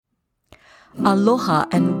Aloha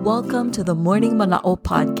and welcome to the Morning Mana'o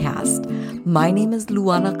podcast. My name is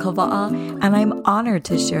Luana Kava'a and I'm honored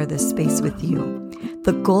to share this space with you.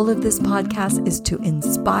 The goal of this podcast is to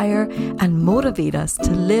inspire and motivate us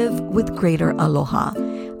to live with greater aloha.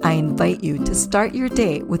 I invite you to start your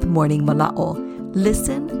day with Morning Mana'o.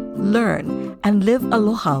 Listen, learn, and live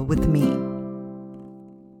aloha with me.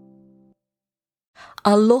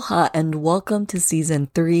 Aloha and welcome to Season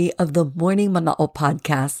 3 of the Morning Mana'o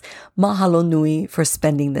podcast. Mahalo nui for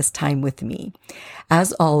spending this time with me.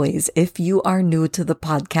 As always, if you are new to the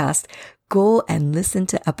podcast, go and listen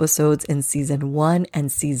to episodes in Season 1 and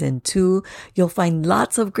Season 2. You'll find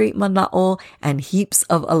lots of great mana'o and heaps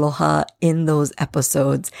of aloha in those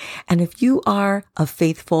episodes. And if you are a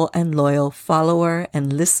faithful and loyal follower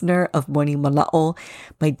and listener of Morning Mana'o,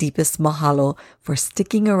 my deepest mahalo for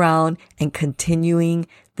sticking around and continuing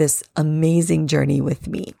this amazing journey with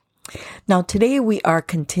me. Now, today we are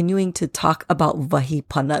continuing to talk about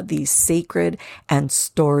Vahipana, these sacred and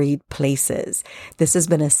storied places. This has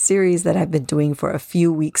been a series that I've been doing for a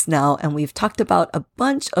few weeks now, and we've talked about a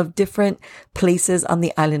bunch of different places on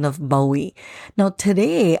the island of Maui. Now,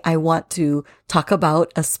 today I want to talk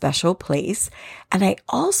about a special place, and I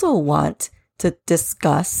also want to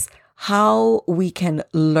discuss how we can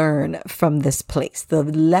learn from this place, the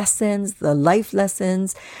lessons, the life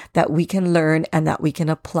lessons that we can learn and that we can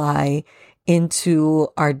apply into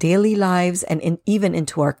our daily lives and even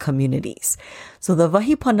into our communities. So the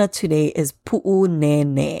Vahipana today is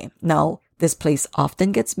Pu'unene. Now, this place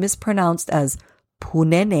often gets mispronounced as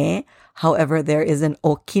Punene. However, there is an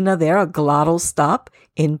okina there, a glottal stop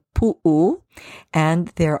in Pu'u, and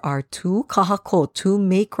there are two kahako, two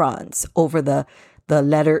macrons over the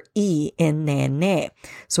letter E in nene.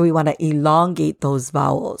 So we want to elongate those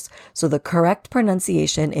vowels. So the correct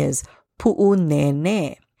pronunciation is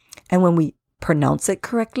pu'unene. And when we pronounce it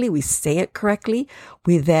correctly, we say it correctly,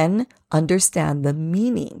 we then understand the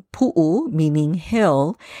meaning. Pu'u meaning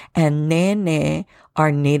hill and nene,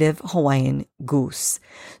 our native Hawaiian goose.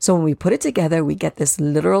 So when we put it together, we get this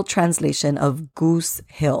literal translation of Goose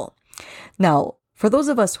Hill. Now, for those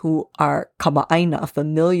of us who are kama'aina,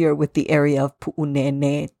 familiar with the area of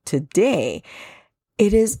Pu'unene today,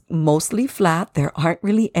 it is mostly flat. There aren't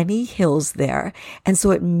really any hills there. And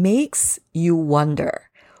so it makes you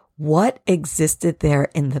wonder what existed there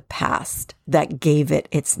in the past that gave it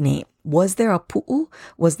its name. Was there a pu'u?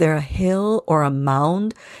 Was there a hill or a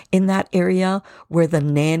mound in that area where the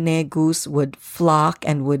nene goose would flock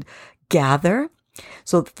and would gather?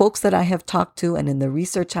 So the folks that I have talked to and in the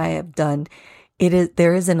research I have done,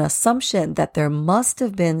 there is an assumption that there must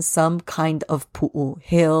have been some kind of pu'u,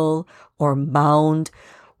 hill or mound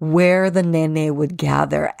where the nene would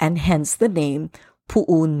gather, and hence the name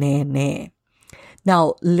Pu'unene.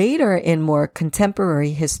 Now, later in more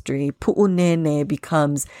contemporary history, Pu'unene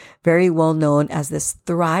becomes very well known as this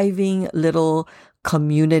thriving little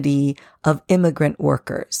community of immigrant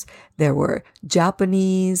workers. There were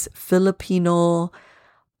Japanese, Filipino,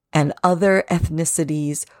 and other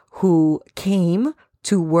ethnicities who came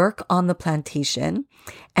to work on the plantation,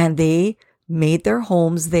 and they made their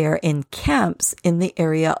homes there in camps in the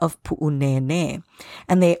area of Pu'unene.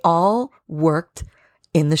 And they all worked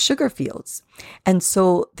in the sugar fields. And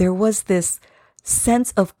so there was this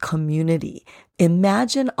sense of community.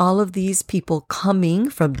 Imagine all of these people coming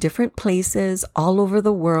from different places all over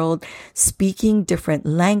the world, speaking different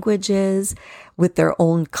languages with their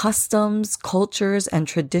own customs, cultures, and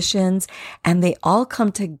traditions, and they all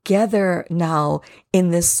come together now in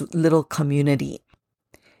this little community.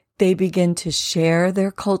 They begin to share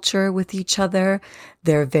their culture with each other,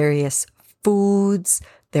 their various foods,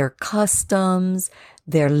 their customs,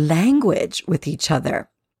 their language with each other.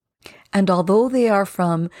 And although they are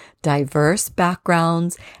from diverse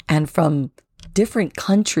backgrounds and from different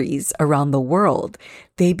countries around the world,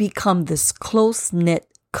 they become this close-knit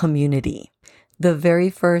community. The very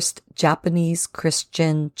first Japanese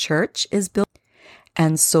Christian church is built,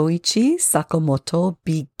 and Soichi Sakamoto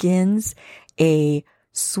begins a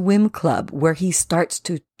swim club where he starts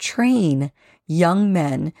to train young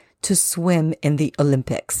men to swim in the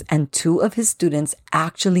Olympics. And two of his students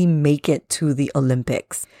actually make it to the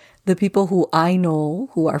Olympics. The people who I know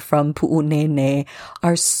who are from Pu'unene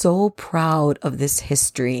are so proud of this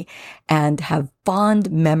history and have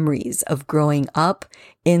fond memories of growing up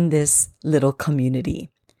in this little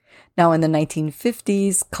community. Now, in the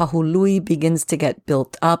 1950s, Kahului begins to get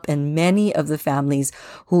built up, and many of the families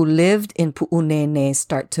who lived in Pu'unene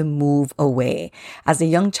start to move away. As a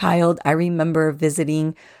young child, I remember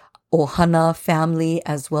visiting Ohana family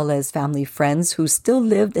as well as family friends who still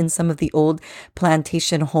lived in some of the old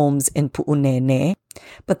plantation homes in Pu'unene.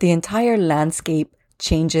 But the entire landscape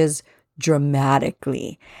changes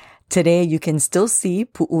dramatically. Today, you can still see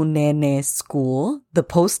Pu'unene School. The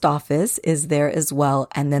post office is there as well,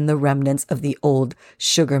 and then the remnants of the old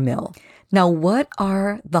sugar mill. Now, what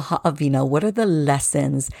are the ha'awina? What are the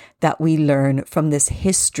lessons that we learn from this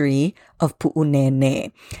history of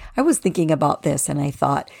Pu'unene? I was thinking about this and I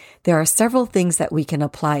thought there are several things that we can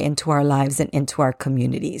apply into our lives and into our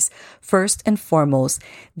communities. First and foremost,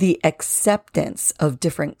 the acceptance of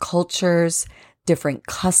different cultures, different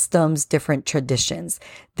customs, different traditions.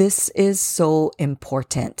 This is so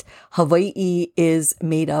important. Hawaii is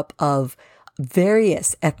made up of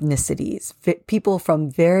various ethnicities, people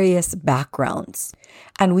from various backgrounds.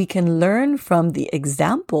 And we can learn from the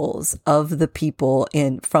examples of the people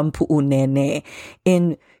from Pu'unene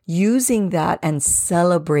in using that and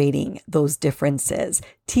celebrating those differences,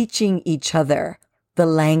 teaching each other the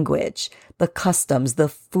language, the customs, the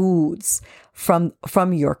foods from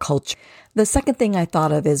your culture. The second thing I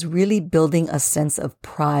thought of is really building a sense of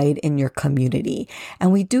pride in your community.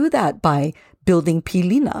 And we do that by building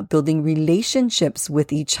pilina, building relationships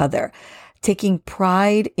with each other, taking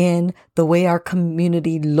pride in the way our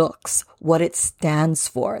community looks, what it stands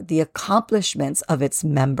for, the accomplishments of its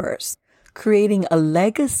members, creating a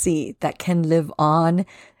legacy that can live on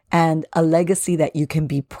and a legacy that you can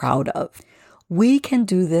be proud of. We can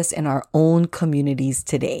do this in our own communities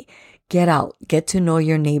today. Get out, get to know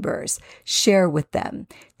your neighbors, share with them,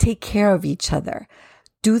 take care of each other.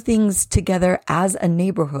 Do things together as a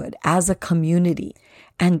neighborhood, as a community,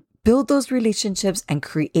 and build those relationships and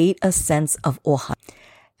create a sense of ohana.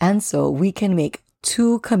 And so we can make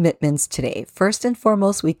two commitments today. First and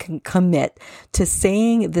foremost, we can commit to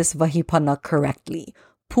saying this vahipana correctly,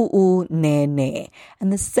 Pu'unene.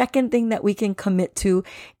 And the second thing that we can commit to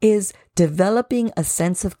is developing a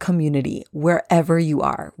sense of community wherever you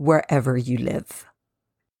are, wherever you live.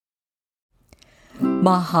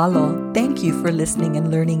 Mahalo. Thank you for listening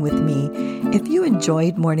and learning with me. If you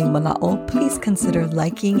enjoyed Morning Mana'o, please consider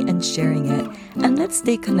liking and sharing it. And let's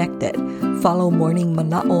stay connected. Follow Morning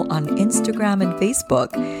Mana'o on Instagram and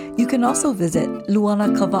Facebook. You can also visit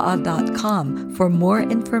luanakawa'a.com for more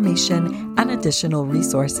information and additional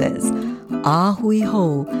resources. Ahui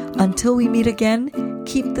ho. Until we meet again,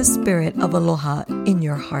 keep the spirit of aloha in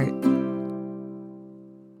your heart.